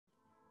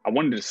I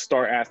wanted to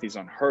start Athletes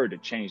Unheard to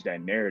change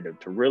that narrative,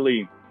 to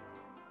really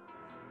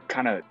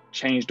kind of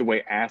change the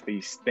way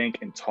athletes think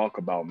and talk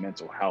about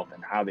mental health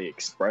and how they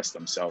express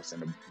themselves,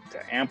 and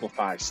to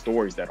amplify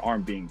stories that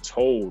aren't being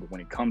told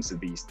when it comes to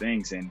these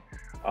things. And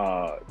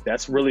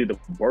that's really the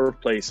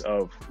birthplace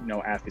of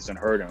Athletes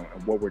Unheard,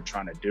 and what we're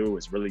trying to do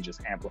is really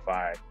just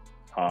amplify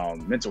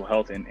mental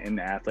health in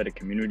the athletic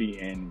community,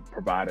 and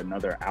provide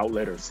another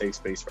outlet or safe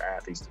space for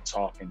athletes to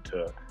talk and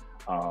to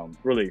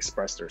really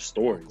express their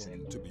stories.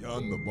 Welcome to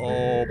Beyond the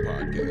Ball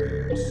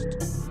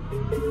podcast.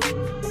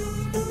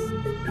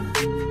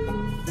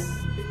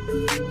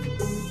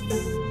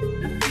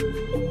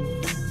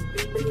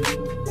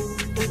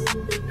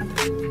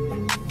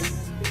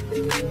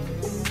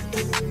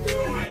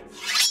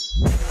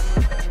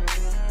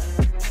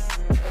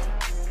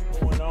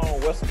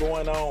 What's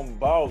going on,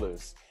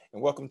 ballers?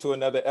 And welcome to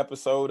another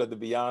episode of the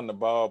Beyond the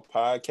Ball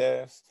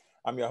podcast.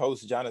 I'm your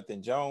host,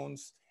 Jonathan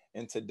Jones.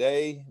 And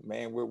today,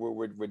 man,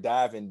 we're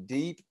diving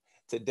deep.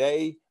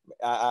 Today,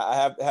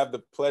 I have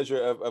the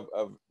pleasure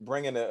of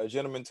bringing a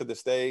gentleman to the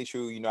stage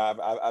who,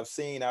 I've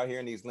seen out here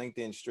in these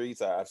LinkedIn streets.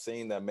 I've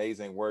seen the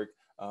amazing work,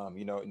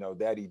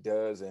 that he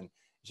does, and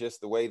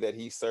just the way that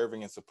he's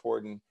serving and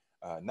supporting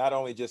not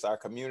only just our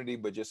community,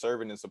 but just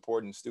serving and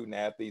supporting student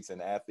athletes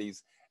and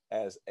athletes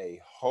as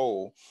a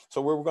whole. So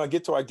we're going to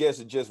get to our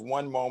guests in just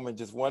one moment.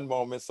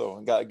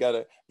 So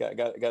gotta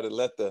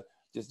let the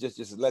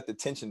just let the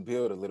tension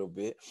build a little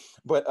bit.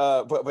 But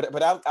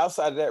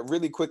outside of that,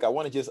 really quick, I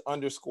want to just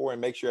underscore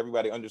and make sure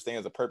everybody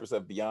understands the purpose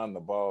of Beyond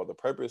the Ball. The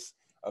purpose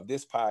of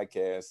this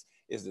podcast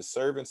is to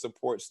serve and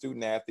support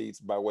student athletes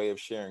by way of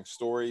sharing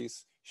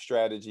stories,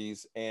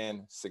 strategies,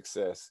 and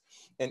success.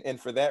 And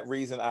for that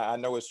reason, I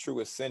know it's true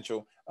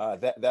essential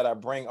that I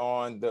bring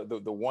on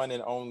the one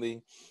and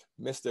only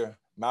Mr.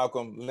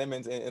 Malcolm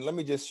Lemmons. And let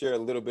me just share a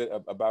little bit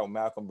about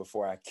Malcolm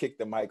before I kick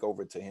the mic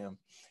over to him.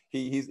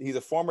 He's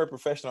a former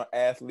professional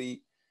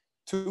athlete,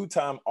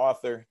 two-time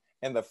author,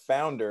 and the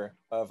founder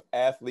of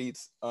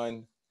Athletes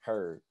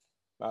Unheard.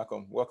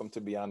 Malcolm, welcome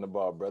to Beyond the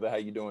Ball, brother. How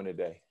you doing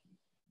today?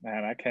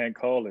 Man, I can't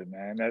call it,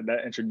 man.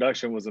 That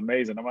introduction was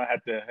amazing. I'm gonna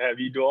have to have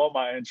you do all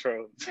my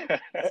intros.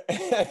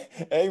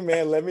 Hey,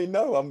 man, let me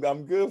know.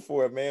 I'm good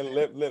for it, man.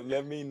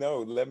 Let me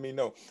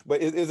know.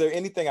 But is there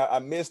anything I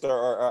missed,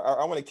 or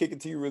I want to kick it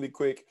to you really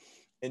quick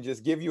and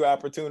just give you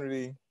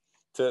opportunity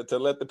to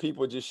let the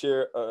people just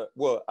share.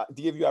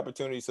 Give you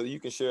opportunity so that you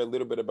can share a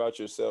little bit about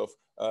yourself,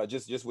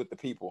 just with the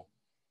people.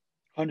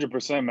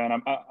 100%,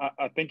 man.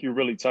 I think you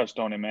really touched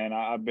on it, man.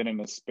 I've been in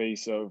the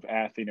space of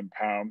athlete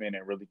empowerment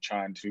and really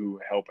trying to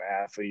help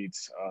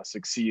athletes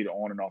succeed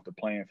on and off the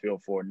playing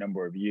field for a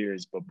number of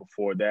years. But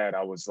before that,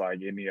 I was like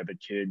any other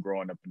kid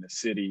growing up in the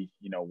city,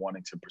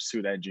 wanting to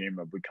pursue that dream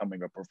of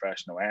becoming a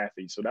professional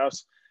athlete. So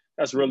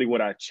that's really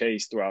what I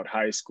chased throughout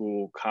high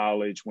school,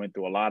 college, went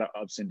through a lot of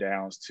ups and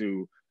downs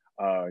to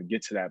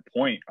get to that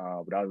point.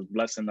 But I was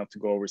blessed enough to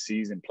go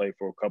overseas and play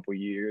for a couple of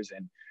years,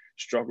 and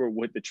struggled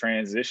with the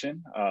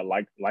transition,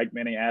 like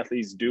many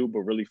athletes do, but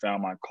really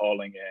found my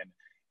calling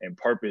and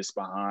purpose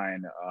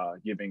behind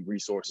giving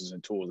resources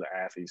and tools to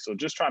athletes. So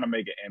just trying to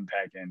make an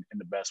impact in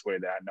the best way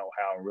that I know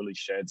how, and really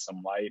shed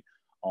some light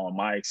on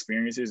my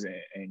experiences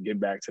and get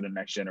back to the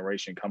next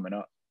generation coming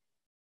up.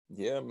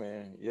 Yeah,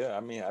 man. Yeah,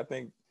 I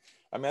think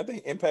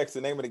impact's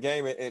the name of the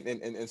game.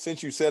 And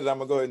since you said it, I'm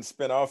gonna go ahead and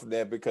spin off of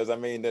that, because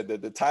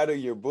the title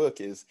of your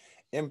book is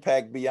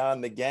Impact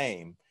Beyond the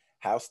Game: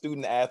 How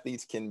Student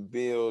Athletes Can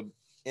Build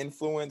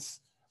Influence,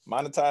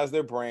 Monetize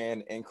Their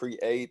Brand, and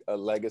Create a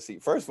Legacy.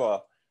 First of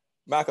all,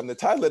 Malcolm, the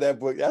title of that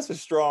book, that's a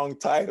strong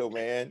title,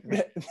 man.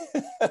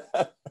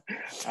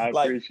 I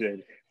appreciate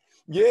it.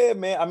 Yeah,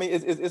 man.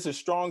 It's a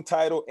strong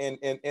title,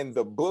 and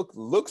the book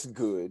looks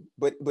good,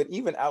 but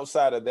even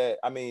outside of that,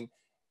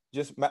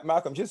 just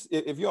Malcolm, just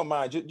if you don't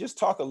mind, just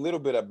talk a little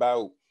bit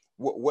about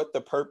what the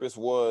purpose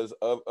was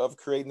of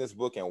creating this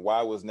book, and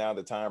why was now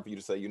the time for you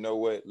to say, you know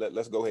what,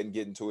 let's go ahead and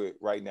get into it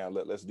right now.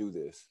 Let's do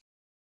this.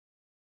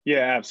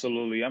 Yeah,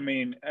 absolutely.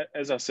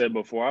 As I said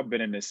before, I've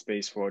been in this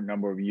space for a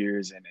number of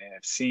years, and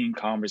have seen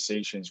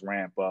conversations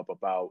ramp up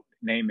about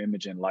name,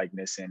 image, and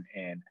likeness,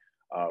 and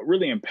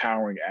really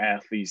empowering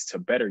athletes to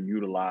better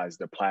utilize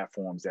the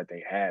platforms that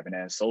they have. And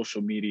as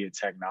social media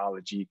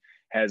technology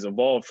has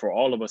evolved for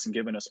all of us and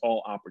given us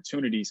all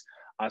opportunities,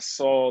 I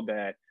saw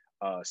that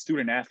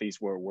student athletes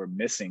were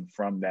missing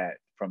from that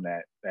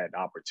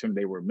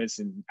opportunity. They were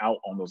missing out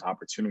on those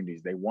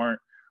opportunities. They weren't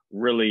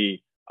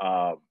really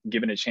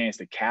given a chance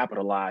to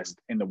capitalize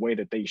in the way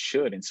that they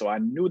should. And so I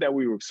knew that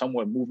we were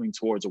somewhat moving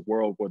towards a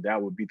world where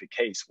that would be the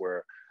case,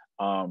 where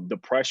the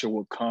pressure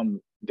would come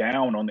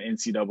down on the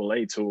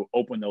NCAA to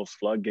open those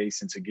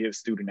floodgates and to give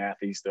student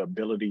athletes the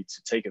ability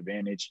to take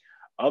advantage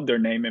of their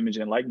name, image,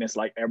 and likeness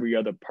like every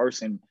other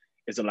person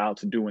is allowed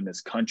to do in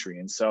this country.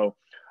 And so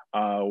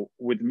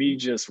with me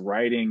just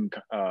writing,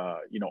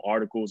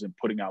 articles and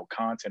putting out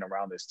content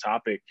around this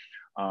topic,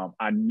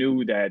 I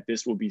knew that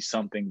this will be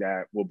something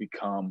that will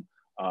become,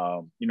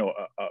 a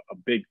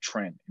big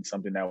trend, and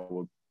something that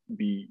will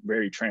be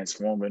very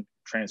transformative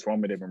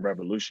and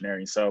revolutionary.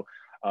 And so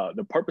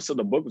the purpose of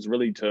the book was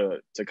really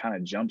to kind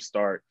of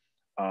jumpstart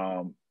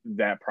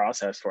that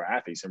process for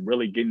athletes and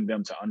really getting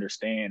them to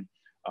understand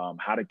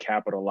how to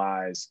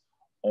capitalize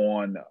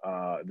on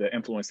the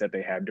influence that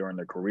they have during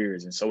their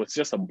careers. And so it's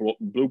just a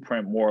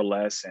blueprint, more or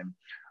less, and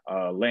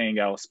laying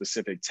out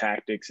specific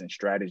tactics and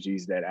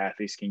strategies that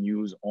athletes can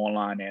use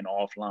online and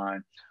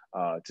offline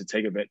to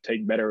take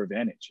better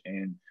advantage.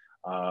 And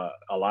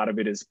a lot of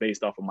it is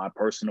based off of my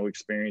personal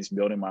experience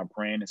building my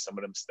brand and some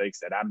of the mistakes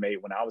that I made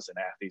when I was an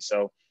athlete.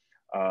 So,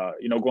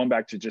 going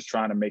back to just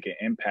trying to make an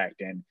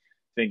impact and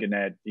thinking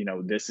that,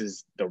 this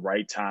is the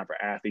right time for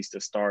athletes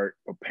to start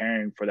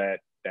preparing for that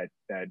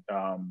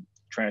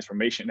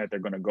transformation that they're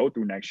going to go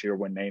through next year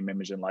when name,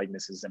 image, and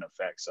likeness is in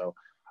effect. So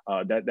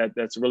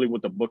that's really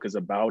what the book is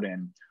about.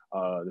 And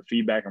the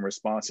feedback and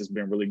response has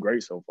been really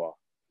great so far.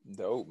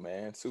 Dope,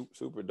 man.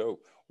 Super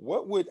dope.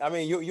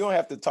 You don't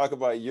have to talk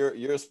about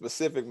your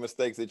specific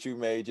mistakes that you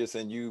made just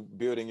in you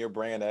building your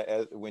brand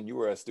as when you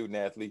were a student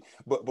athlete,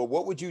 but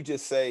what would you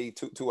just say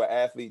to an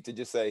athlete to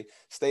just say,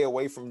 stay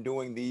away from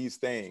doing these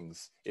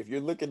things if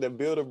you're looking to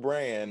build a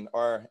brand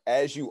or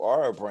as you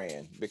are a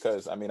brand?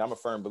 Because I'm a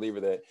firm believer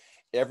that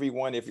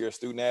everyone, if you're a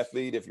student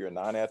athlete, if you're a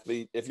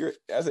non-athlete, if you're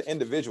as an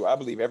individual, I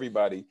believe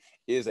everybody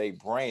is a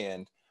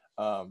brand.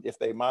 If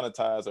they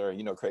monetize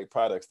or, create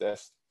products,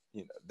 that's,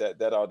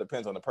 that all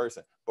depends on the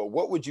person. But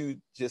what would you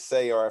just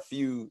say are a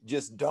few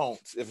just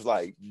don'ts? If it's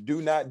like,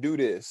 do not do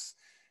this,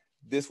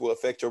 this will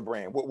affect your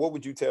brand. What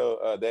would you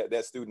tell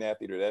that student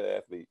athlete or that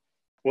athlete?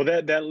 Well,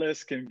 that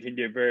list can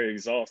get very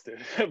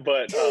exhaustive,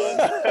 but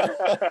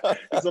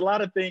there's a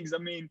lot of things.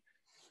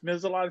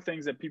 There's a lot of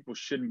things that people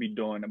shouldn't be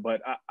doing.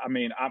 But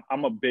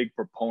I'm a big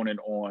proponent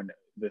on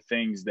the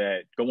things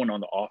that going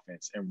on the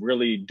offense and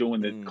really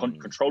doing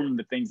controlling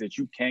the things that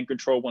you can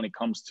control when it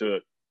comes to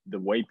the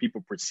way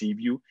people perceive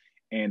you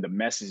and the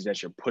message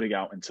that you're putting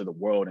out into the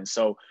world. And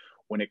so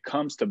when it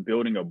comes to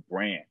building a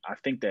brand, I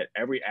think that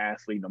every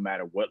athlete, no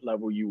matter what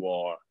level you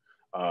are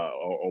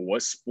or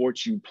what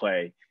sports you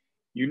play,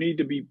 you need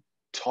to be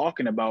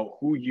talking about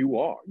who you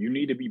are. You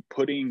need to be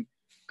putting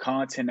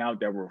content out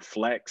that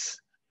reflects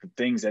the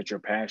things that you're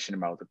passionate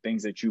about, the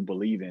things that you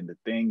believe in, the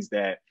things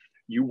that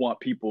you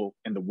want people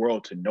in the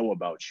world to know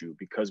about you.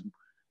 Because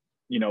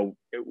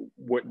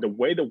the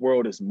way the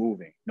world is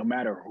moving, no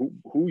matter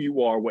who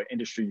you are, what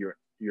industry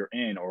you're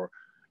in, or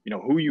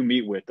who you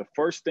meet with, the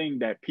first thing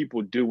that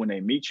people do when they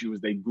meet you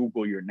is they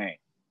Google your name.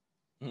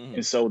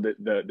 And so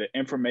the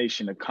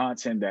information, the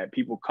content that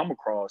people come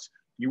across,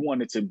 you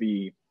want it to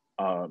be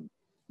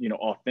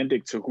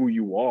authentic to who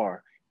you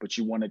are, but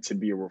you want it to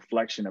be a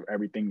reflection of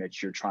everything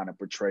that you're trying to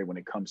portray when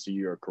it comes to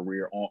your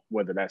career,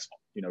 whether that's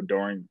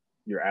during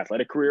your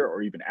athletic career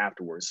or even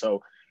afterwards.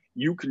 So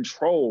you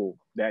control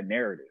that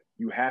narrative.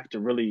 You have to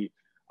really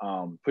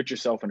put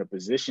yourself in a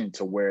position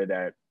to where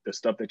that the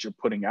stuff that you're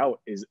putting out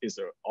is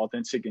an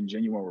authentic and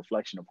genuine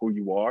reflection of who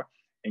you are,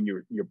 and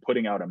you're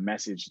putting out a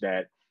message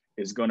that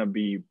is going to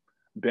be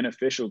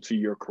beneficial to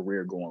your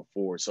career going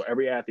forward. So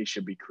every athlete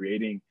should be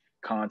creating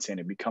content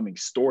and becoming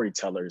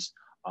storytellers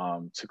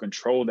to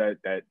control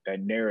that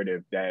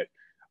narrative that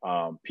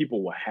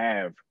people will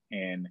have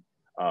and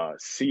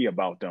see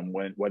about them,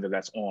 whether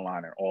that's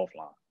online or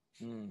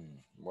offline.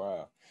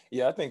 Wow.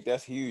 Yeah, I think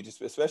that's huge,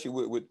 especially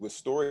with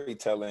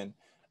storytelling.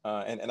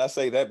 And I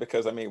say that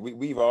because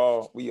we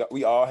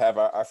all have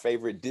our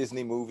favorite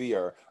Disney movie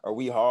or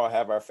we all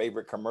have our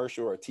favorite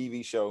commercial or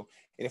TV show.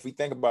 And if we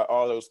think about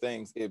all those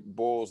things, it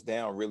boils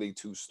down really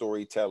to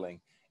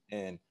storytelling.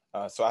 And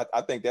so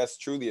I think that's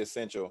truly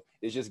essential,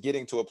 is just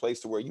getting to a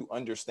place to where you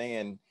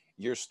understand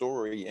your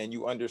story and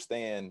you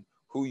understand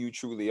who you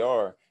truly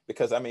are.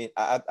 Because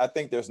I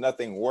think there's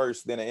nothing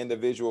worse than an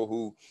individual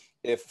who,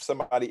 if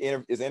somebody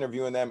is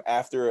interviewing them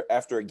after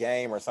a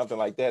game or something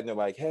like that, and they're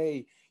like,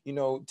 hey,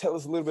 tell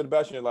us a little bit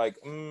about you. And you're like,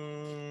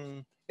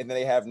 and then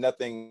they have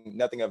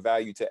nothing of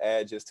value to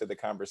add just to the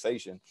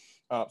conversation.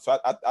 So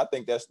I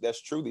think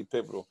that's truly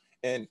pivotal.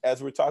 And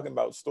as we're talking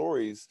about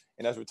stories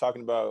and as we're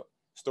talking about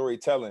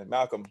storytelling,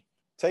 Malcolm,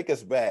 take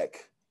us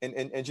back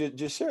and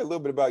just share a little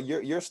bit about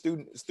your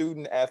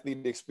student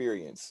athlete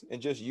experience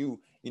and just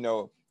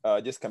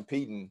just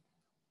competing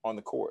on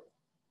the court.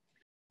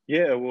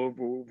 Yeah, well,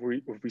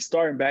 we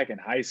starting back in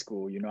high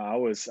school. I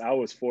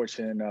was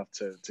fortunate enough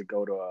to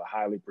go to a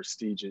highly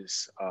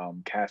prestigious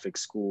Catholic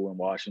school in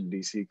Washington,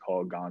 D.C.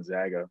 called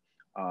Gonzaga,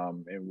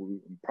 and we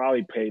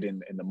probably played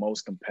in the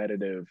most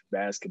competitive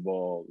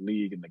basketball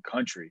league in the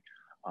country,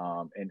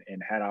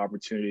 and had an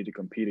opportunity to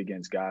compete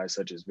against guys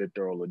such as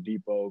Victor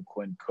Oladipo,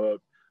 Quinn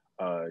Cook,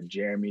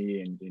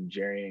 Jeremy and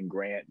Jerry and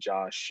Grant,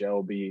 Josh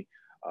Shelby.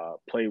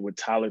 Played with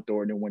Tyler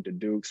Thornton, who went to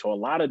Duke. So a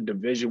lot of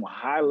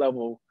high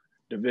level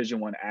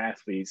Division I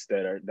athletes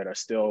that are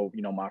still,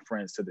 my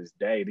friends to this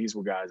day. These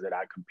were guys that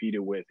I competed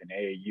with in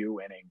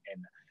AAU and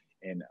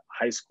in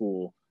high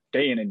school,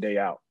 day in and day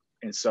out.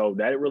 And so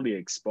that really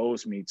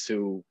exposed me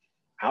to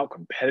how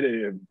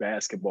competitive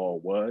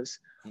basketball was,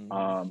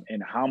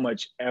 and how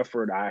much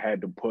effort I had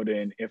to put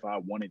in if I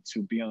wanted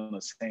to be on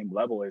the same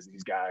level as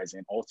these guys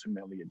and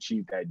ultimately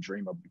achieve that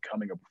dream of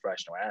becoming a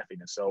professional athlete.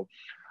 And so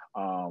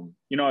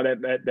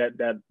that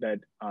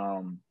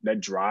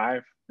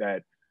drive,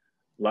 that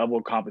level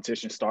of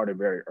competition started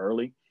very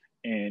early,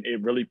 and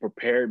it really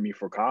prepared me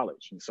for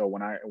college. And so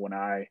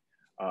I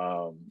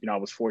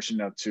was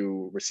fortunate enough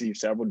to receive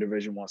several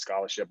Division I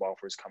scholarship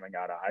offers coming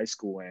out of high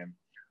school, and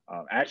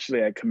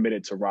actually I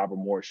committed to Robert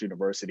Morris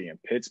University in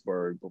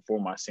Pittsburgh before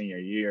my senior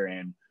year.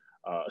 And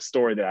a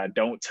story that I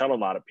don't tell a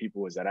lot of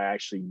people is that I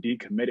actually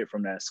decommitted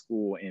from that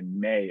school in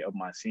May of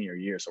my senior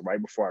year. So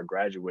right before I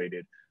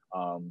graduated,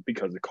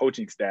 because the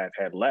coaching staff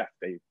had left.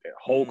 The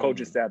whole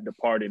coaching staff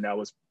departed, and that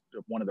was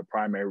one of the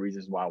primary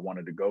reasons why I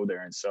wanted to go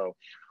there. And so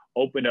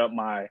opened up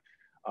my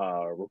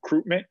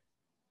recruitment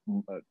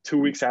 2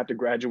 weeks after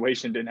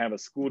graduation, didn't have a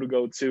school to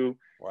go to.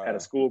 Wow. Had a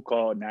school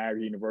called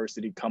Niagara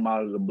University come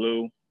out of the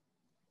blue.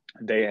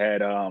 They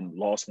had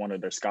lost one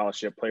of their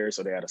scholarship players,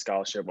 so they had a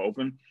scholarship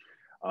open.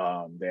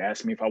 They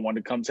asked me if I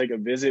wanted to come take a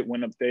visit,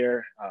 went up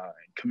there,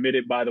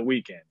 committed by the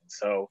weekend.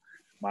 So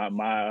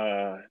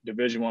my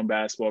Division I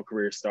basketball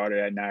career started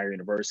at Niagara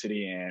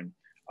University, and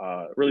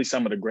really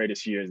some of the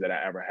greatest years that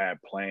I ever had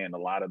playing. A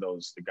lot of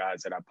the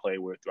guys that I played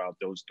with throughout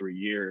those 3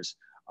 years,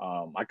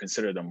 I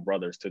consider them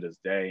brothers to this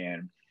day.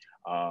 And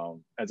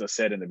as I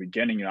said in the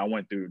beginning, I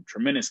went through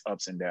tremendous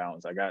ups and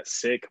downs. I got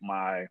sick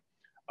my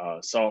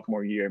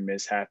sophomore year,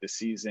 missed half the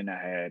season. I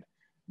had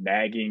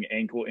nagging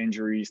ankle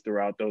injuries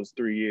throughout those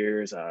 3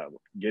 years.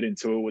 Get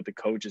into it with the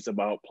coaches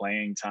about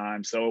playing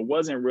time. So it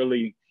wasn't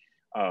really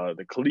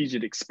the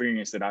collegiate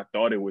experience that I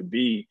thought it would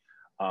be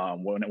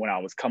when I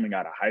was coming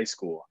out of high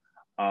school.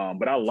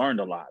 But I learned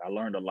a lot. I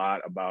learned a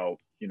lot about,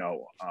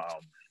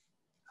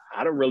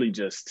 how to really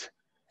just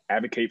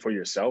advocate for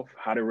yourself,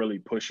 how to really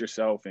push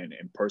yourself and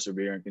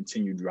persevere and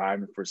continue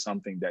driving for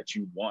something that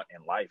you want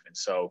in life. And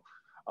so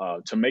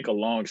to make a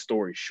long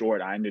story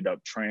short, I ended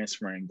up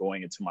transferring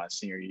going into my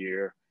senior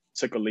year,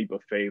 took a leap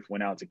of faith,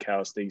 went out to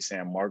Cal State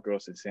San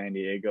Marcos in San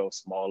Diego,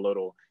 small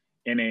little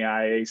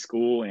NAIA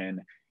school, and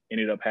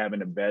ended up having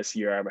the best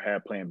year I ever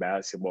had playing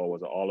basketball.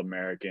 Was an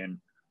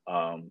All-American,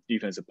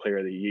 Defensive Player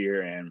of the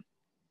Year. And,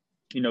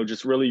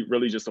 just really,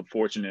 really just a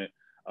fortunate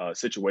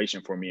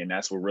situation for me. And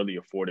that's what really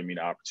afforded me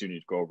the opportunity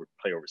to go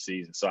play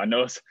overseas. And so I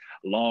know it's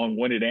a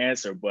long-winded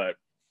answer, but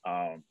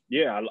I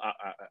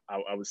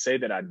would say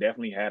that I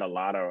definitely had a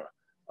lot of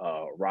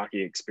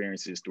rocky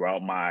experiences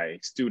throughout my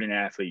student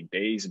athlete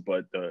days.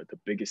 But the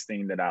biggest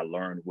thing that I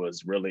learned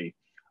was really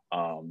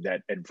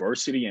that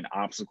adversity and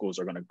obstacles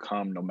are going to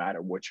come no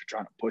matter what you're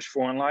trying to push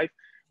for in life.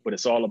 But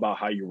it's all about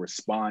how you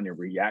respond and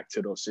react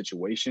to those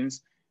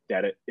situations,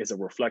 that it is a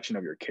reflection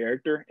of your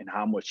character and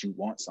how much you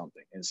want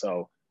something. And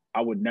so I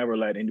would never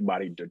let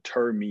anybody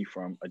deter me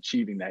from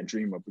achieving that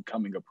dream of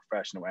becoming a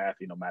professional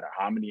athlete, no matter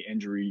how many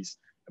injuries,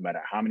 no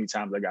matter how many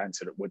times I got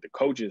into it with the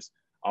coaches.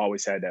 I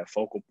always had that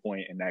focal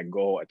point and that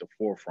goal at the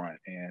forefront.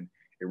 And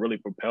it really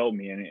propelled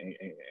me. And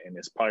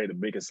it's probably the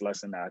biggest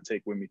lesson that I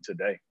take with me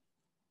today.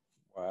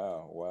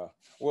 Wow.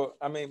 Well,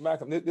 I mean,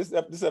 Malcolm, this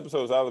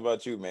episode is all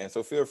about you, man.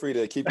 So feel free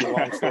to keep your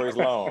long stories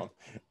long.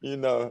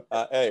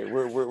 Hey,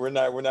 we're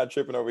not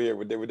tripping over here.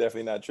 We're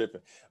definitely not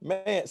tripping,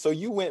 man. So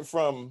you went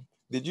from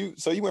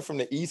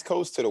the East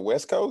Coast to the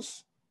West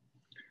Coast?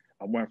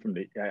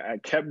 I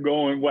kept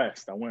going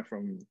west. I went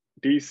from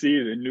DC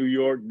to New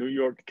York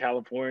to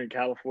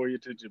California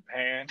to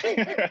Japan.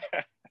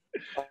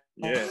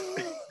 Yeah.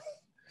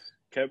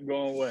 Kept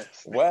going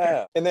west.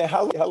 Wow. And then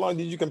how long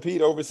did you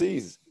compete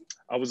overseas?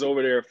 I was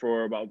over there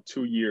for about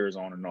 2 years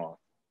on and off.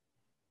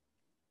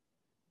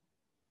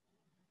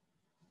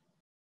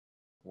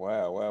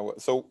 Wow.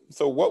 So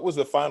what was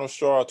the final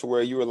straw to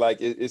where you were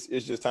like, it's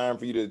just time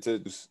for you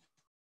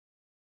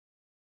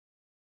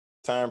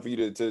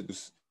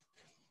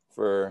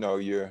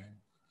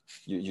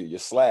your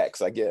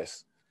slacks, I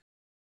guess.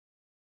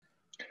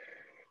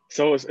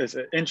 So it's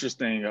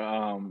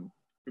interesting.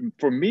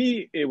 For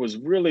me, it was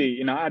really,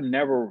 I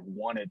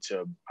wanted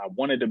to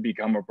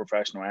become a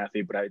professional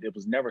athlete, but it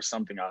was never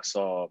something I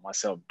saw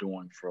myself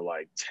doing for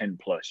like 10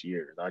 plus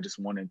years. I just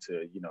wanted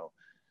to,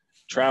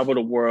 travel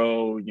the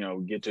world,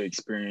 get to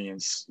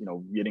experience,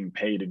 getting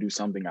paid to do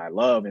something I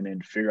love and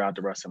then figure out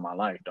the rest of my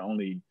life. The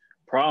only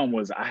problem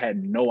was I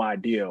had no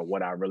idea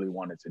what I really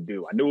wanted to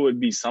do. I knew it would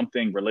be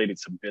something related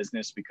to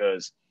business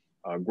because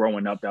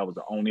growing up, that was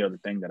the only other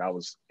thing that I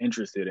was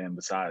interested in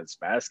besides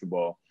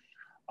basketball.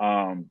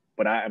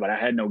 But I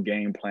had no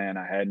game plan.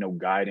 I had no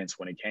guidance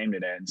when it came to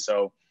that. And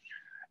so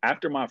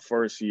after my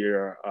first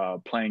year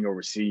playing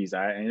overseas,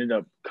 I ended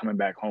up coming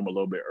back home a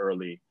little bit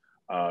early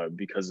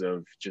because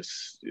of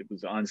it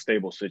was an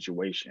unstable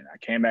situation. I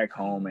came back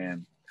home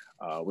and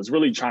was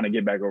really trying to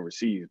get back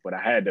overseas, but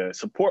I had to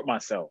support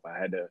myself. I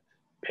had to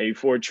pay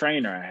for a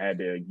trainer. I had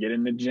to get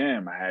in the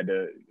gym. I had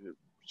to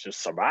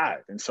just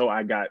survive. And so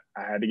I got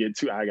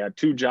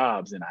 2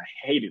 jobs and I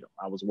hated them.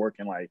 I was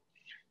working like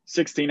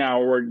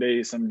 16-hour work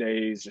days, some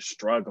days just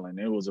struggling.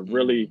 It was a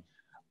really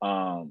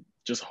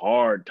just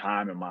hard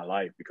time in my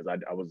life because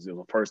it was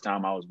the first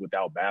time I was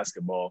without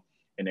basketball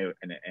and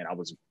I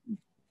was,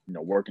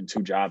 working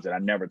 2 jobs that I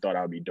never thought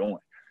I would be doing.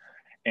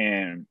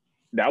 And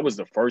that was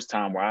the first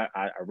time where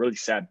I really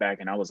sat back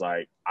and I was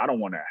like, I don't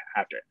want to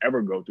have to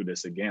ever go through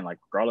this again. Like,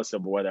 regardless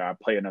of whether I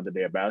play another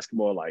day of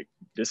basketball, like,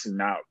 this is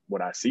not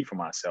what I see for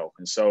myself.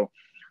 And so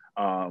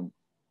I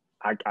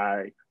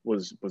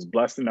was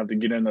blessed enough to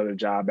get another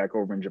job back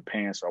over in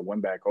Japan. So I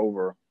went back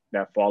over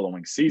that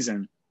following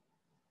season,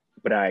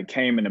 but I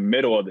came in the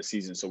middle of the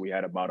season. So we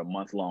had about a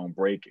month-long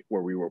break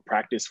where we would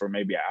practice for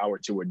maybe an hour or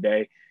two a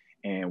day,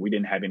 and we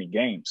didn't have any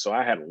games. So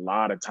I had a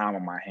lot of time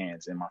on my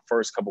hands. In my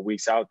first couple of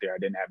weeks out there, I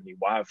didn't have any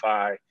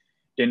Wi-Fi,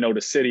 didn't know the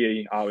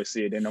city,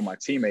 obviously, I didn't know my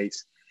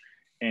teammates.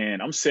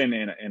 And I'm sitting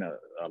in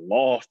a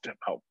loft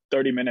about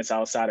 30 minutes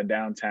outside of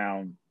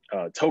downtown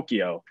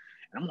Tokyo.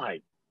 And I'm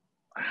like,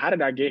 how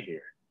did I get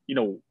here? You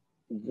know,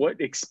 what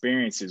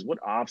experiences, what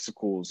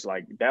obstacles?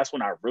 Like, that's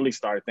when I really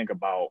started thinking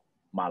about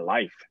my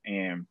life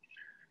and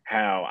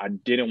how I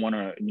didn't want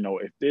to, you know,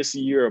 if this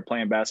year of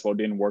playing basketball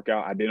didn't work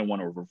out, I didn't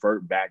want to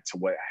revert back to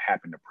what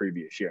happened the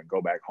previous year and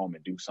go back home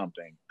and do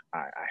something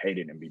I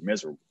hated and be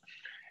miserable.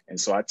 And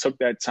so I took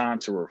that time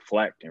to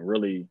reflect, and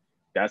really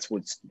that's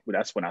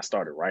when I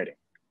started writing,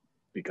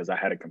 because I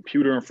had a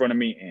computer in front of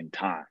me and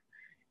time,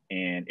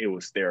 and it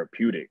was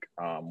therapeutic,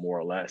 more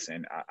or less.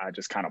 And I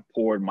just kind of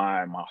poured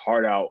my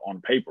heart out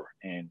on paper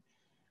and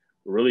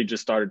really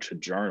just started to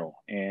journal.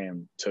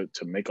 And to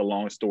make a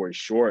long story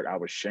short, I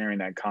was sharing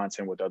that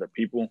content with other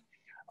people.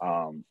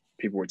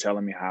 People were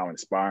telling me how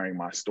inspiring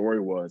my story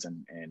was,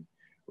 and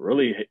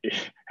really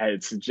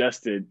had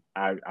suggested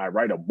I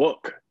write a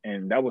book.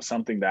 And that was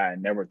something that I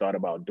never thought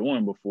about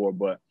doing before,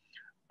 but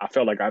I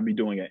felt like I'd be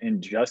doing an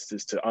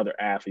injustice to other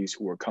athletes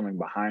who were coming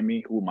behind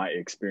me who might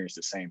experience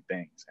the same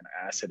things. And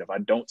I said, if I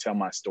don't tell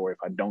my story, if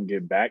I don't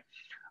give back,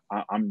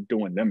 I'm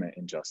doing them an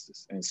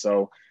injustice. And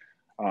so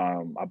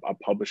I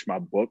published my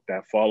book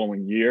that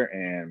following year,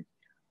 and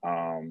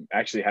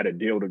actually had a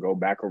deal to go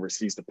back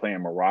overseas to play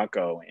in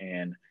Morocco.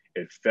 And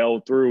it fell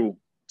through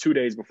 2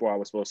 days before I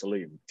was supposed to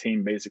leave. The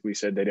team basically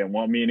said they didn't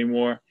want me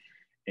anymore.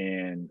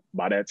 And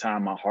by that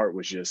time, my heart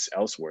was just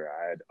elsewhere.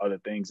 I had other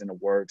things in the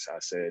works. I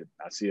said,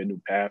 I see a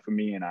new path for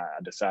me. And I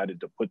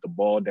decided to put the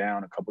ball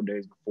down a couple of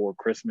days before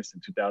Christmas in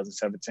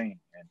 2017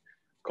 and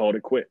called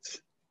it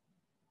quits.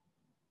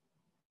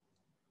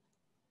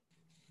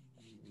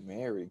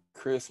 Merry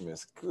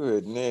Christmas.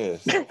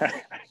 Goodness.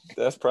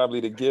 That's probably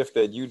the gift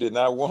that you did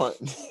not want,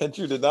 that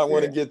you did not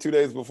want to get 2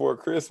 days before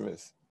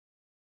Christmas.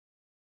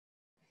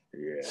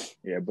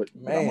 Yeah, but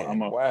man,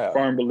 I'm a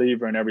firm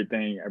believer in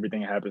everything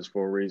happens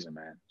for a reason,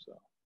 man. So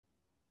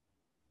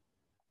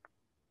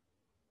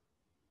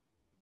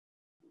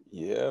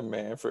yeah,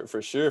 man,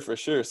 for sure.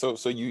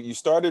 So you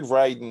started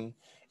writing,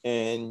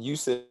 and you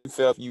said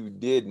you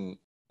didn't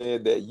for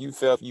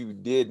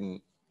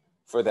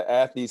the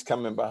athletes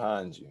coming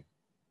behind you.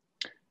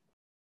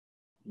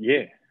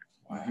 Yeah.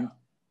 Wow.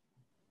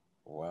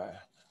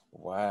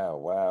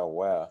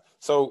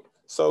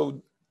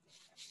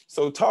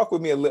 So talk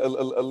with me a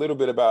little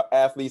bit about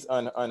Athletes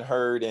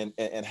Unheard,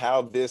 and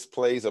how this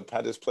plays a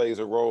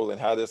role,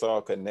 and how this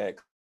all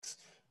connects.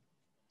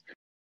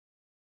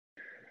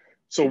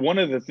 So one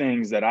of the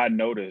things that I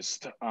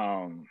noticed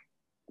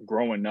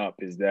growing up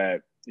is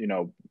that, you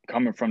know,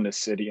 coming from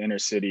the inner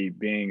city,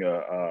 being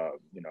a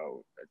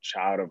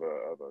child of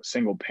a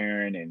single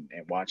parent, and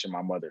watching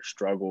my mother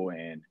struggle,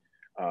 and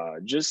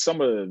just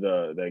some of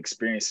the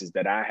experiences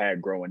that I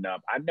had growing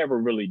up, I never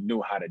really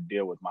knew how to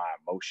deal with my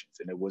emotions.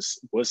 And it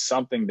was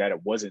something that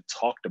it wasn't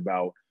talked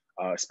about,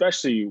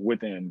 especially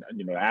within,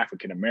 you know, the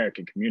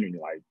African-American community.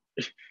 Like,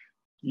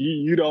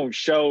 you don't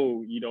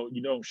show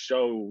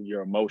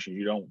your emotions.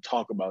 You don't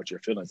talk about your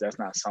feelings. That's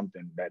not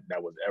something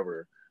that was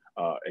ever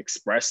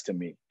expressed to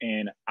me.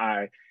 And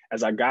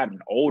as I gotten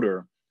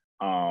older,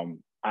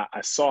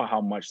 I saw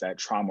how much that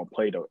trauma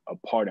played a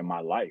part in my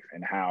life,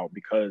 and how,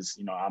 because,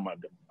 you know, I'm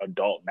an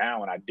adult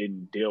now, and I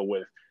didn't deal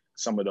with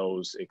some of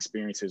those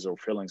experiences or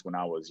feelings when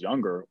I was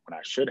younger, when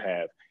I should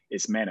have,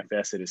 it's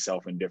manifested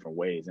itself in different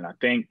ways. And I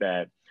think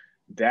that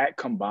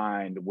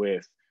combined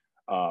with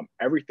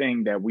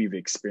everything that we've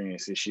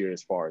experienced this year,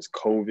 as far as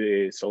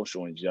COVID,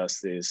 social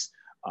injustice,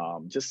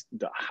 just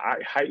the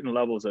heightened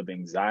levels of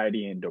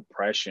anxiety and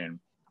depression,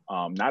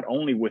 not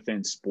only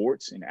within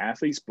sports and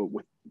athletes, but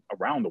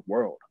around the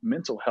world.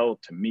 Mental health,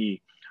 to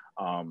me,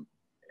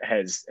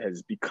 has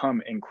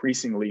become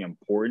increasingly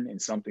important,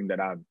 and something that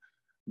I've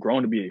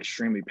grown to be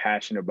extremely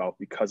passionate about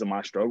because of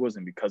my struggles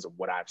and because of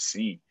what I've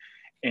seen.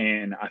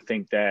 And I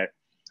think that,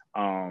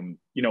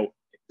 you know,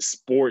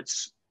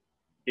 sports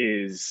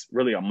is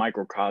really a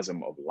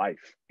microcosm of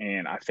life.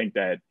 And I think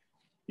that,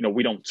 you know,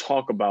 we don't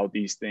talk about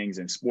these things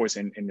in sports,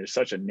 and there's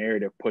such a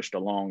narrative pushed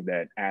along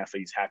that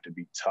athletes have to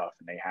be tough,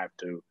 and they have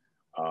to,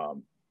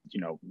 you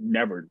know,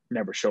 never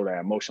show that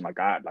emotion like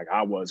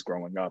I was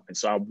growing up. And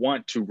so I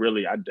want to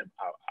really, I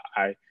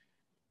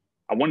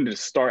wanted to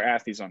start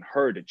Athletes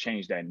Unheard to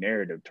change that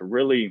narrative, to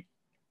really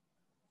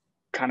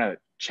kind of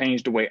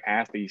change the way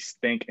athletes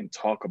think and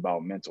talk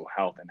about mental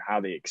health and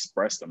how they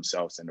express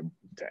themselves, and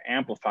to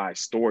amplify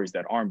stories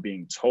that aren't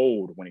being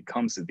told when it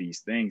comes to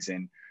these things.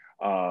 And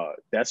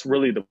that's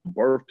really the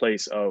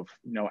birthplace of,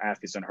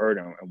 Athletes Unheard,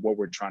 and what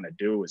we're trying to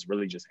do is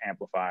really just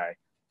amplify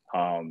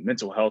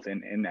mental health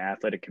in the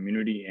athletic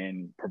community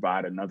and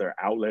provide another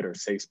outlet or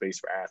safe space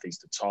for athletes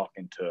to talk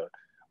and to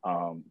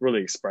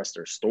really express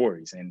their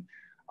stories. And,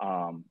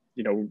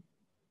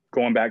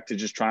 going back to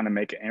just trying to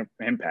make an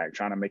impact,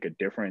 trying to make a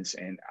difference.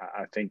 And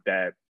I think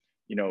that,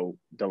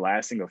 the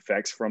lasting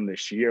effects from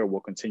this year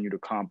will continue to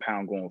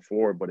compound going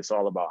forward, but it's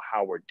all about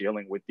how we're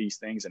dealing with these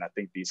things. And I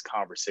think these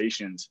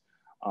conversations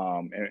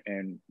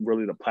and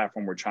really the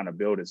platform we're trying to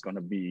build is going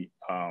to be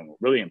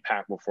really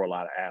impactful for a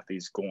lot of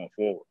athletes going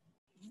forward.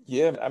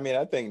 Yeah, I mean,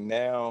 I think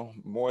now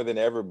more than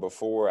ever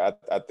before,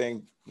 I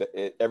think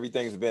that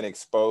everything's been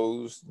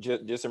exposed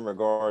just in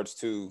regards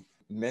to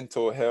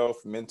mental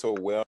health, mental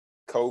wellness,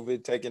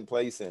 COVID taking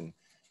place. And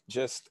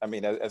just, I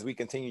mean, as we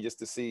continue just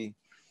to see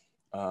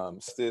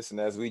this, and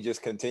as we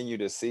just continue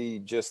to see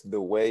just the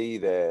way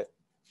that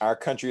our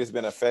country has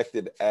been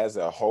affected as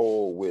a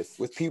whole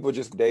with people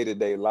just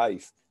day-to-day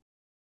life.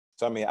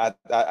 So, I mean,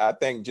 I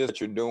think just what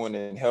you're doing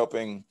and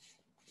helping,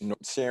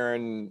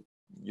 sharing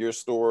your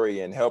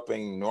story and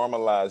helping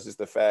normalize just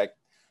the fact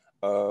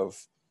of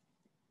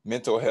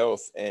mental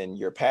health and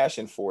your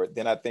passion for it,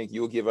 then I think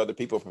you'll give other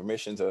people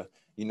permission to,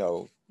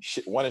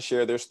 want to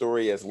share their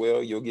story as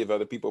well. You'll give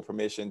other people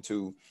permission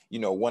to,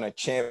 want to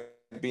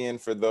champion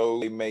for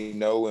those they may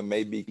know and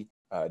may be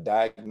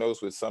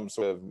diagnosed with some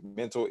sort of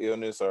mental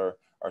illness or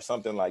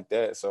something like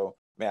that. So,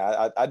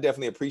 man, I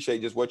definitely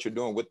appreciate just what you're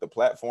doing with the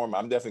platform.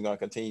 I'm definitely going to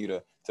continue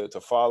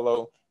to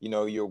follow,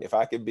 if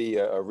I could be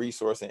a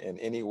resource in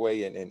any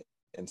way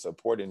and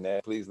supporting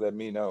that, please let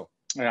me know.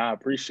 And I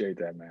appreciate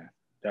that, man.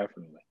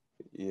 Definitely.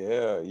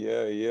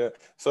 Yeah.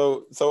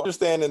 So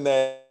understanding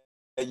that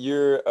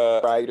you're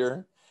a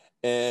writer,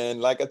 and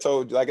like I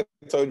told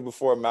you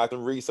before,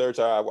 Malcolm, research,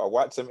 I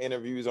watched some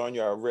interviews on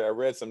you. I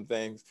read some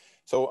things.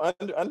 So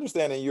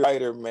understanding you're a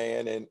writer,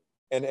 man, and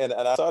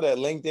I saw that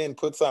LinkedIn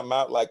put something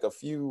out like a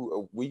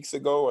few weeks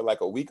ago or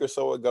like a week or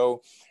so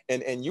ago,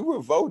 and you were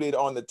voted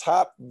on the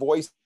top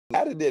voice.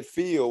 How did it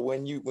feel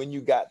when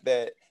you got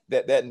that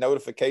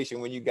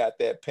notification, when you got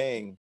that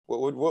ping?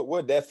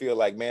 What that feel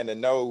like, man, to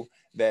know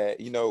that,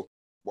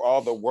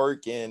 all the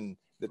work and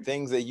the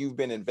things that you've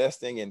been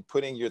investing and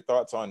putting your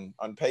thoughts on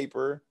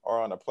paper or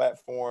on a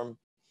platform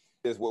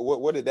is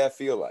what did that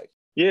feel like?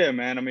 Yeah,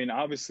 man. I mean,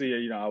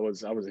 obviously, I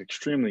was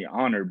extremely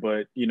honored,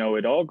 but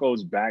it all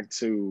goes back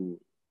to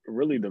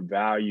really the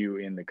value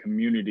in the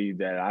community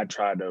that I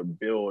try to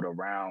build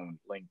around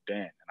LinkedIn.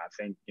 And I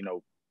think,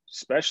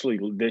 especially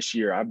this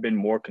year, I've been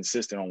more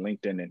consistent on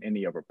LinkedIn than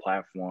any other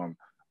platform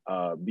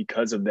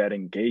because of that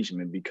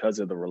engagement, because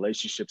of the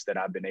relationships that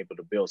I've been able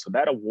to build. So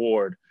that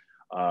award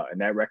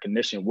and that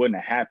recognition wouldn't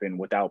have happened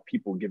without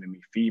people giving me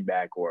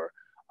feedback or,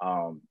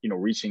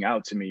 reaching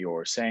out to me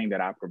or saying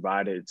that I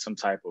provided some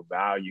type of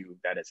value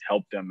that has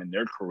helped them in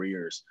their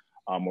careers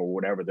or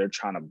whatever they're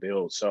trying to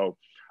build. So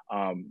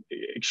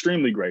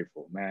extremely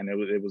grateful, man.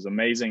 It was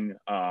amazing,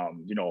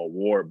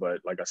 award. But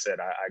like I said,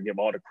 I give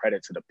all the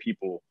credit to the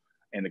people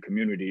and the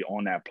community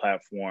on that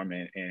platform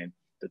and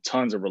the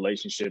tons of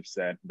relationships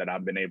that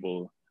I've been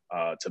able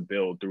to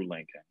build through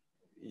LinkedIn.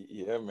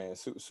 Yeah, man,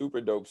 super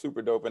dope.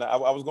 And I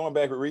was going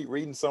back and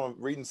reading some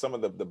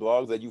of the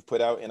blogs that you've put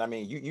out, and I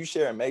mean, you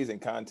share amazing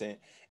content,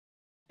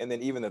 and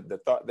then even the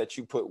thought that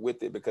you put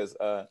with it, because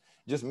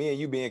just me and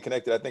you being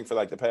connected, I think for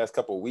like the past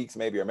couple of weeks,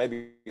 maybe, or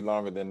maybe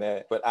longer than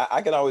that. But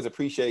I can always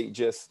appreciate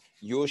just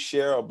you'll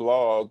share a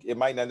blog. It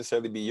might not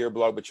necessarily be your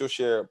blog, but you'll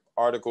share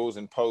articles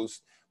and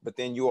posts, but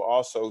then you'll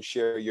also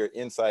share your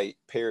insight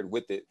paired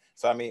with it.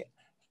 So, I mean,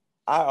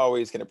 I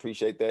always can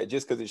appreciate that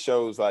just because it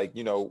shows like,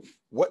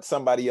 what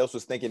somebody else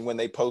was thinking when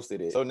they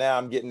posted it. So now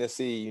I'm getting to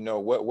see,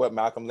 what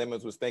Malcolm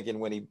Lemmons was thinking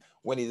when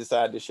he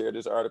decided to share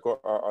this article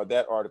or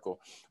that article.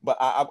 But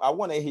I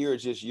want to hear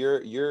just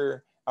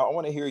I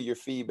want to hear your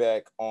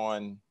feedback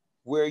on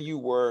where you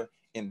were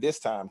in this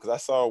time. Because I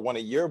saw one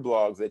of your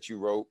blogs that you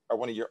wrote or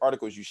one of your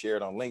articles you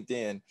shared on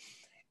LinkedIn.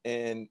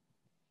 And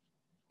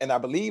I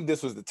believe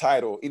this was the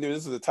title. Either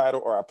this was the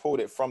title or I pulled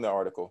it from the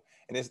article.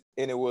 And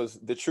it was,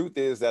 the truth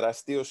is that I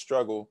still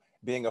struggle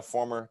being a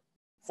former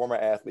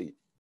athlete.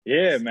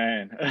 Yeah,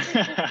 man.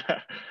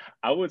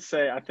 I would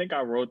say, I think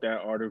I wrote that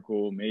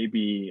article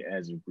maybe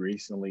as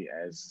recently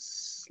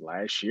as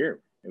last year.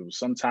 It was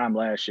sometime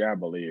last year, I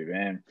believe.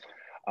 And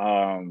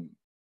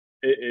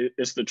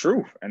it's the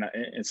truth. And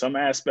in some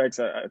aspects,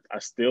 I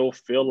still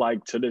feel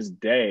like to this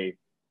day,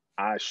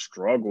 I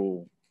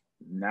struggle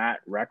not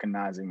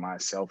recognizing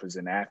myself as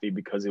an athlete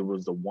because it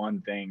was the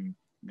one thing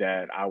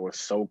that I was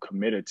so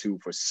committed to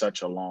for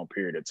such a long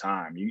period of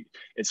time.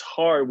 It's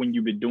hard when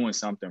you've been doing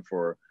something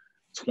for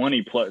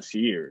 20 plus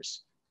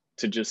years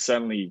to just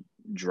suddenly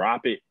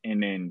drop it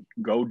and then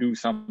go do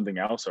something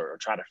else or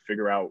try to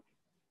figure out,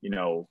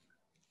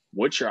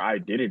 what your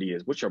identity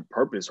is, what your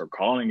purpose or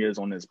calling is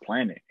on this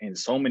planet. And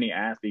so many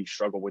athletes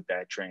struggle with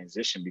that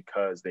transition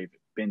because they've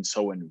been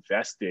so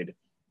invested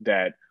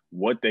that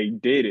what they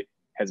did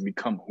has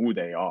become who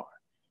they are.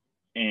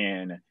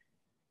 And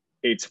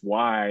it's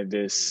why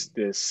this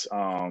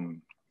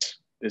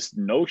this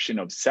notion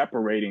of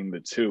separating the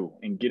two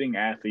and getting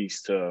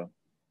athletes to,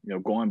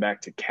 going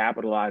back to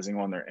capitalizing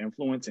on their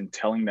influence and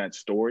telling that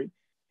story.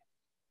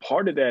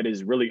 Part of that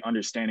is really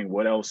understanding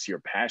what else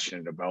you're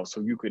passionate about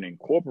so you can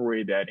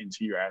incorporate that into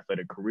your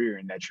athletic career,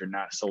 and that you're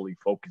not solely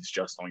focused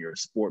just on your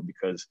sport,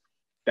 because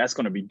that's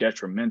going to be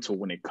detrimental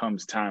when it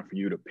comes time for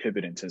you to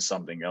pivot into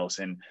something else.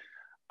 And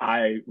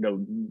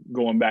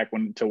going back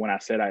to when I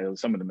said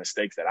some of the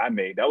mistakes that I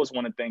made, that was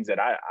one of the things that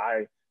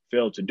I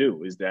failed to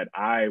do, is that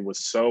I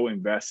was so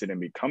invested in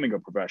becoming a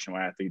professional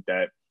athlete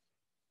that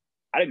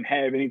I didn't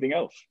have anything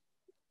else.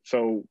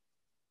 So,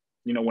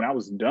 when I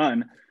was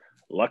done,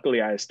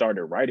 luckily I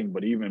started writing,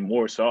 but even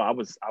more so, I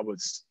was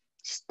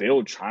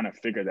still trying to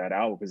figure that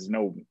out, because there's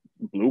no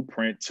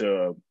blueprint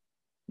to,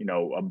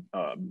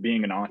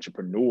 being an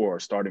entrepreneur or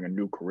starting a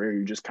new career.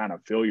 You just kind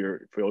of feel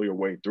your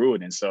way through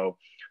it. And so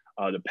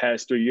the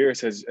past 3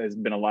 years has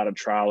been a lot of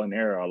trial and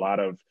error, a lot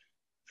of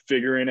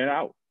figuring it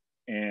out,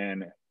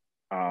 and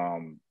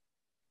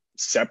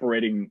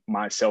separating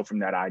myself from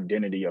that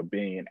identity of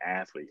being an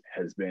athlete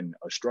has been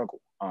a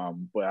struggle.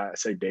 But I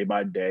say day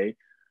by day,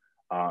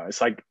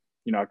 it's like,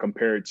 I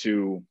compare it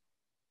to,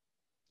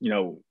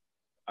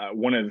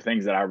 one of the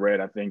things that I read,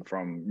 I think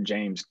from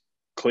James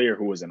Clear,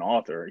 who was an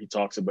author, he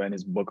talks about in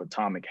his book,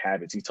 Atomic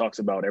Habits, he talks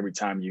about every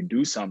time you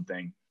do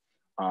something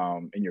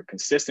and you're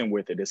consistent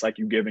with it, it's like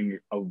you giving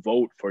a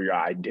vote for your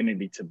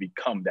identity to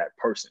become that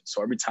person.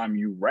 So every time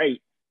you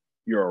write,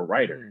 you're a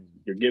writer.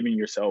 You're giving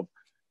yourself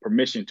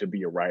permission to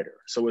be a writer.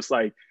 So it's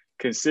like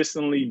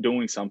consistently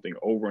doing something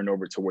over and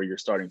over to where you're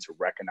starting to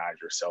recognize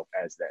yourself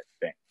as that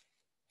thing.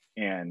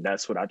 And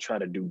that's what I try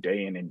to do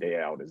day in and day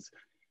out, is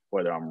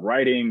whether I'm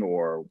writing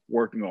or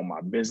working on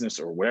my business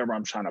or whatever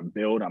I'm trying to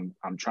build,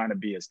 I'm trying to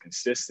be as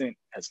consistent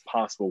as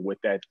possible with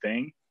that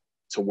thing,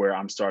 to where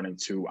I'm starting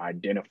to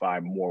identify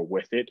more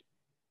with it,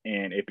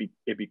 and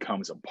it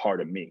becomes a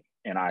part of me,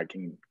 and I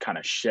can kind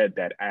of shed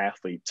that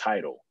athlete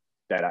title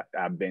that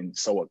I've been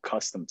so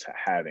accustomed to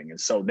having. And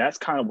so that's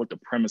kind of what the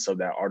premise of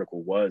that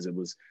article was. It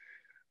was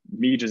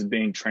me just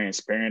being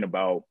transparent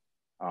about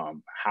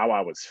how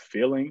I was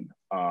feeling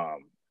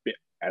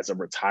as a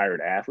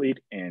retired athlete,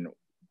 and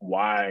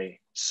why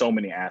so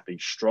many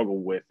athletes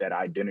struggle with that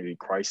identity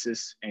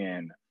crisis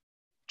and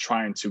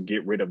trying to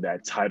get rid of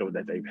that title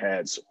that they've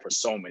had for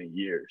so many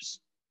years.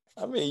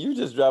 I mean, you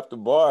just dropped the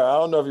bar. I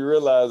don't know if you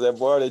realize that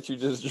bar that you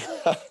just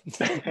dropped,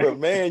 but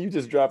man, you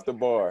just dropped the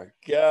bar.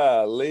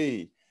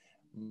 Golly,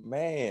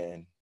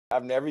 man,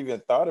 I've never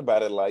even thought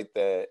about it like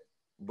that,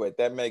 but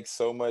that makes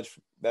so much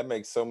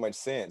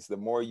sense. The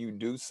more you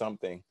do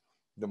something,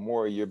 the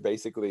more you're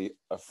basically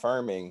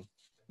affirming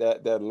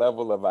that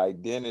level of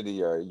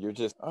identity, or you're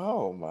just,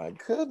 oh my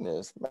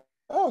goodness,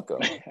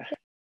 Malcolm.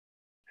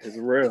 It's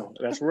real.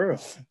 That's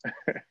real.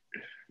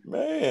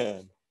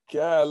 Man,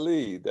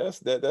 golly,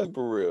 that's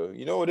super real.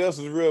 You know what else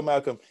is real,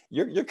 Malcolm?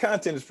 Your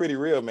content is pretty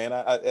real, man.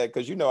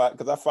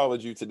 Because I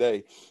followed you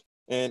today,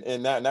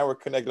 and now we're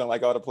connected on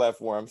like all the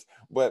platforms.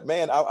 But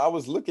man, I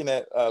was looking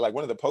at like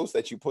one of the posts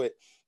that you put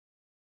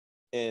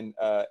in,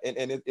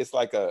 and it's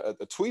like a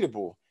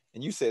tweetable,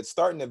 and you said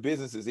starting a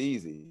business is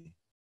easy,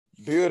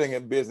 building a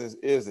business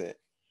isn't.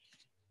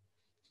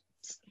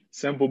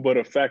 Simple but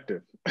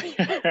effective.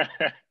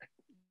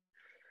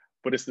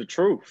 But it's the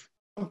truth.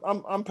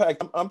 Unpack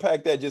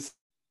that,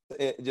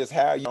 just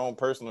how your own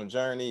personal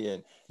journey,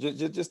 and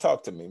just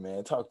talk to me,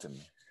 man. Talk to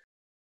me.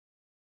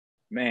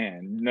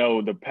 Man,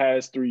 no, the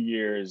past 3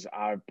 years,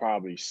 I've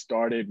probably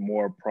started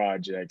more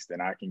projects than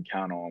I can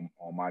count on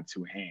my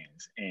two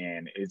hands.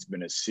 And it's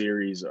been a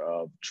series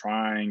of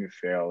trying,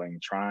 failing,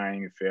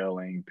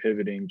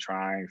 pivoting,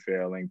 trying,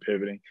 failing,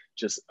 pivoting,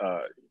 just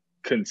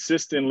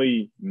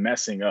consistently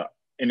messing up.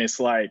 And it's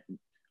like,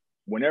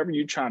 whenever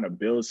you're trying to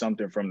build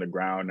something from the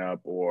ground up,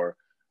 or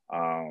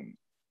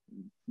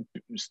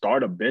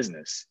start a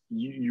business,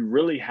 you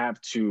really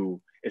have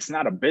to, it's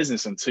not a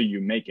business until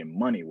you're making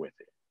money with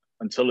it,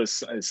 until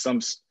it's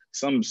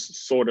some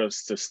sort of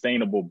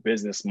sustainable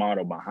business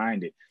model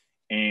behind it.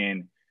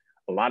 And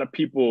a lot of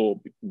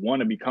people want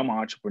to become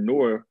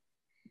entrepreneurs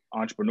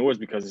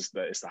because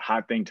it's the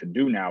hot thing to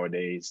do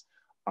nowadays,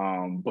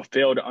 but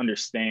fail to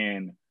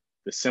understand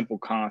the simple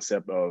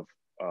concept of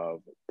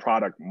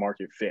product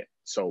market fit.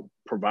 So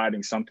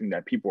providing something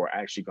that people are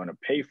actually going to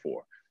pay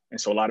for. And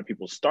so a lot of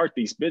people start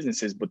these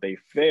businesses, but they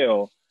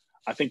fail.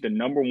 I think the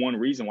number one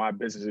reason why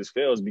businesses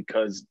fail is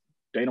because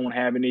they don't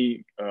have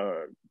any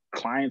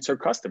clients or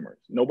customers.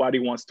 Nobody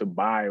wants to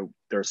buy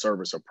their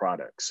service or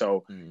product.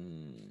 So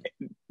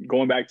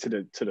going back to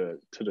the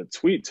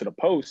tweet, to the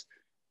post,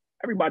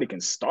 everybody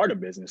can start a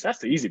business. That's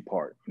the easy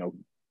part.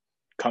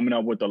 Coming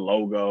up with the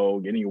logo,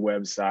 getting your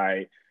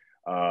website,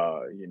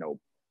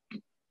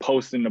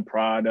 posting the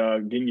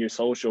product, getting your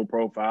social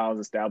profiles,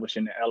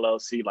 establishing the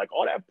LLC, like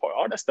all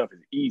that stuff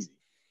is easy.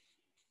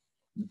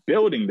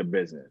 Building the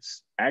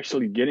business,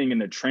 actually getting in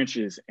the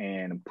trenches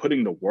and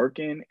putting the work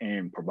in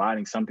and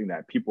providing something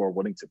that people are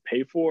willing to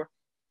pay for,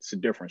 it's a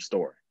different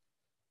story.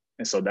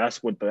 And so that's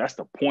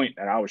the point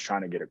that I was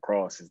trying to get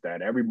across, is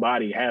that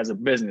everybody has a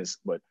business,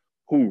 but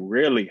who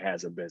really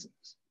has a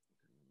business?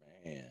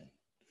 Man,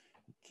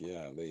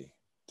 golly.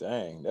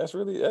 Dang, that's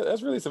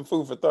really some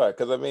food for thought.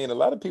 Because I mean, a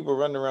lot of people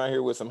running around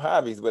here with some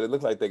hobbies, but it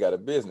looks like they got a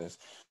business.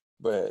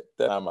 But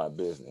that's not my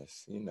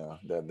business, you know.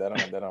 That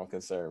don't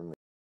concern me.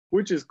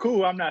 Which is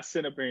cool. I'm not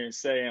sitting up here and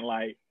saying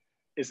like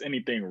is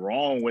anything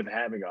wrong with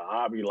having a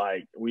hobby.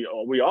 Like we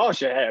all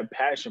should have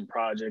passion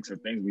projects or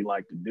things we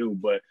like to do,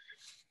 but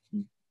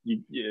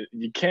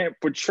you can't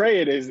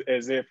portray it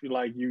as if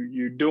like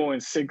you're doing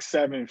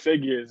 6-7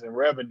 figures in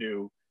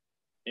revenue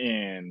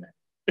and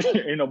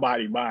ain't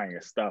nobody buying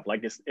your stuff.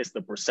 Like it's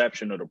the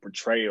perception or the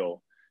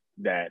portrayal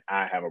that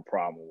I have a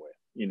problem with,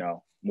 you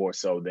know, more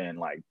so than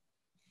like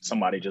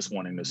somebody just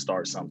wanting to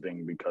start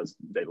something because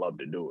they love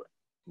to do it.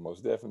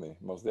 Most definitely.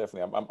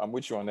 I'm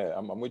with you on that.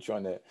 I'm with you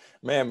on that,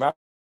 man.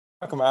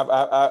 Malcolm,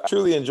 I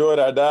truly enjoyed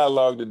our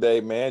dialogue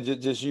today, man.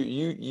 Just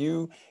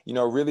you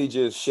know, really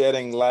just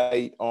shedding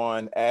light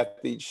on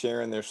athletes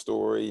sharing their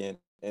story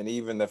and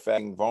even the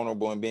fact being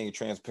vulnerable and being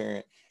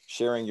transparent,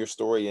 sharing your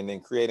story, and then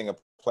creating a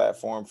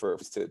platform for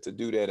to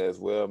do that as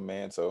well,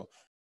 man. So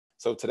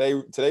today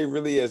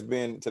really has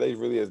been good. Today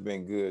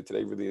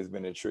really has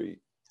been a treat.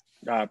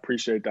 I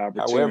appreciate the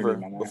opportunity.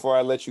 However, before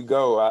I let you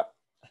go,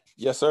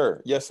 yes,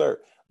 sir.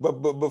 But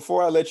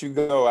before I let you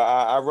go,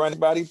 I run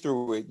everybody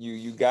through it.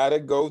 You gotta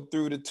go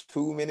through the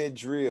 2-minute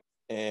drill,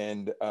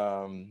 and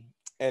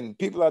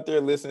people out there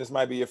listening, this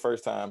might be your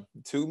first time.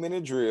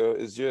 2-minute drill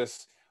is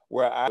just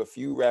where I have a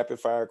few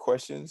rapid fire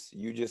questions.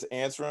 You just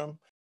answer them.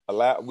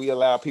 We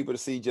allow people to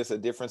see just a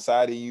different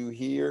side of you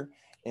here,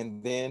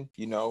 and then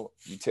you know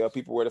you tell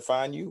people where to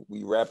find you.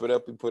 We wrap it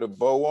up and put a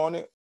bow on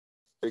it.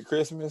 Merry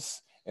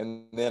Christmas,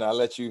 and then I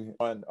let you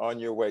on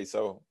your way.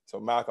 So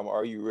Malcolm,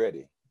 are you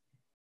ready?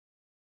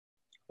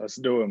 Let's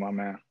do it, my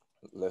man.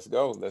 Let's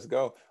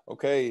go.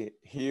 Okay,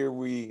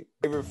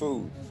 favorite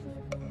food?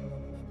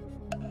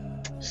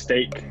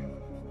 Steak.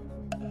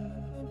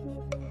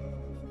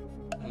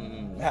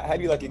 How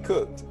do you like it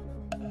cooked?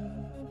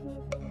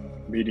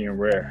 Medium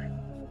rare.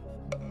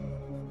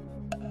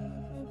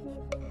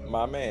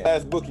 My man.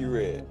 Last book you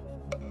read?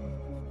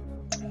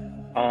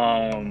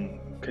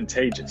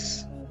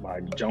 Contagious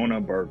by Jonah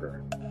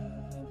Berger.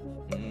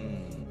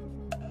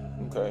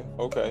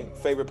 Okay.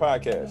 Favorite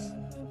podcast?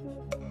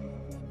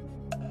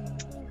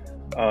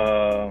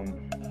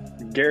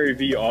 Gary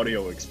V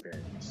audio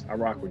experience. I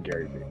rock with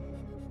Gary V.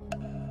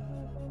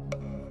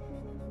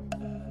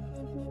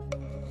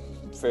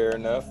 Fair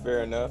enough.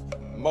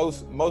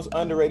 Most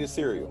underrated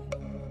cereal?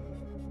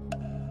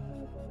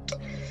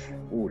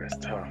 Ooh, that's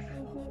tough.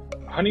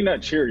 Honey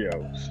Nut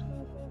Cheerios.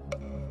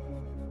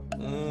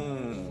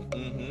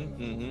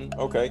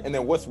 Okay, and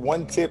then what's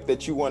one tip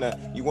that you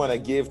wanna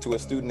give to a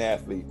student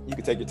athlete? You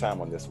can take your time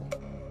on this one.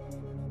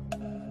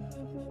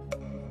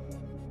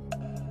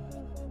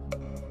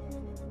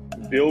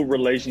 Build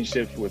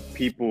relationships with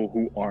people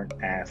who aren't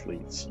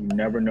athletes. You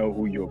never know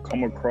who you'll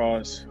come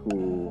across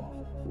who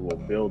will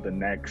build the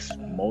next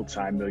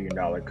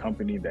multi-million-dollar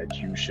company that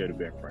you should have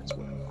been friends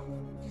with.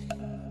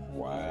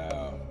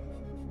 Wow.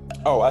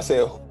 Oh, I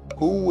said,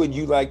 who would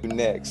you like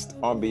next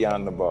on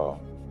Beyond the Ball?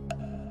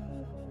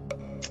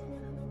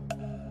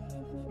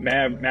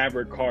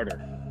 Maverick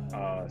Carter,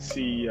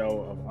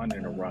 CEO of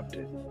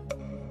Uninterrupted.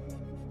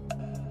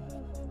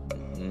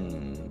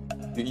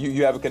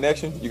 You have a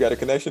connection? You got a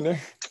connection there?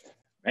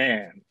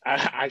 Man,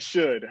 I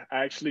should.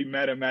 I actually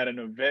met him at an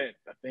event,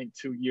 I think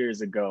 2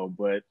 years ago,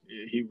 but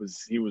he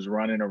was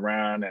running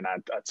around and I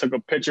took a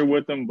picture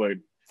with him, but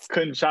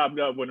couldn't chop it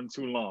up with him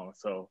too long.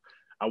 So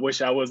I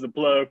wish I was the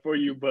plug for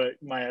you, but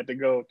you might have to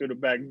go through the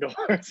back door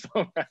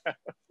somehow.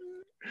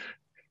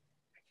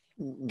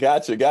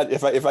 Gotcha.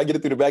 If I get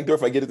it through the back door,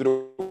 if I get it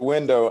through the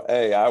window,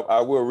 hey,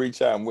 I will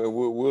reach out and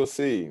we'll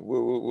see.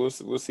 We'll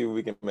see what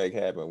we can make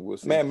happen. We'll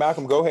see. Man,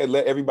 Malcolm, go ahead.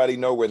 Let everybody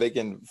know where they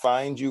can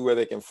find you, where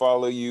they can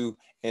follow you,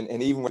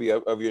 and even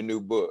of your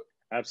new book.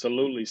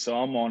 Absolutely. So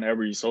I'm on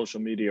every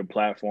social media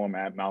platform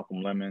at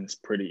Malcolm Lemmons.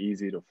 Pretty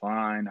easy to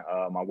find.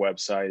 My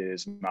website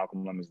is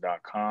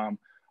malcolmlemmons.com.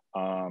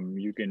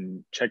 You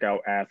can check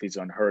out Athletes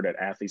Unheard at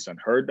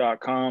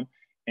athletesunheard.com.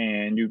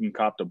 And you can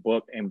cop the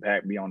book,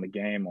 Impact Beyond the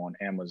Game, on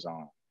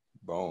Amazon.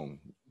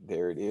 Boom.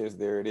 There it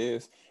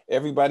is.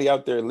 Everybody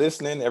out there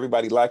listening,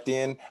 everybody locked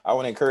in, I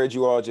want to encourage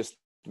you all, just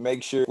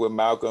make sure with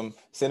Malcolm,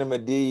 send him a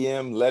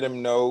DM, let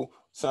him know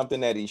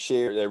something that he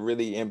shared that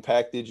really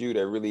impacted you,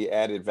 that really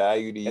added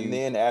value to you. And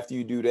then after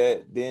you do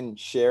that, then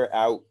share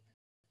out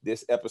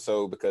this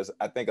episode, because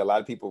I think a lot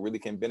of people really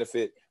can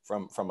benefit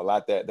from a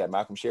lot that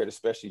Malcolm shared,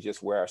 especially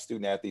just where our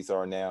student athletes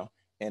are now,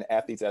 and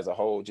athletes as a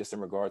whole, just in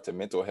regard to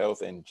mental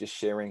health and just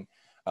sharing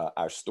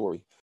our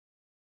story.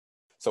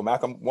 So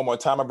Malcolm, one more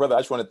time, my brother, I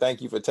just want to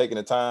thank you for taking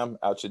the time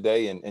out your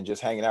day and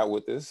just hanging out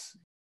with us.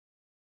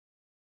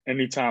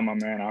 Anytime, my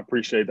man. I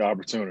appreciate the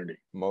opportunity.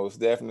 Most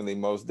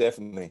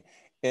definitely.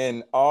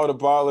 And all the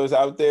ballers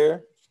out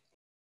there,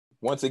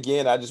 once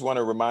again, I just want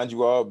to remind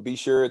you all, be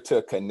sure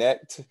to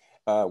connect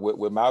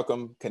with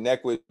Malcolm,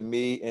 connect with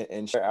me,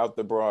 and share out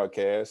the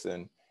broadcast.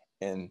 And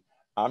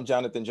I'm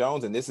Jonathan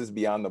Jones, and this is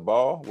Beyond the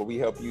Ball, where we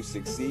help you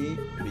succeed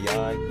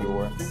beyond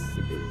your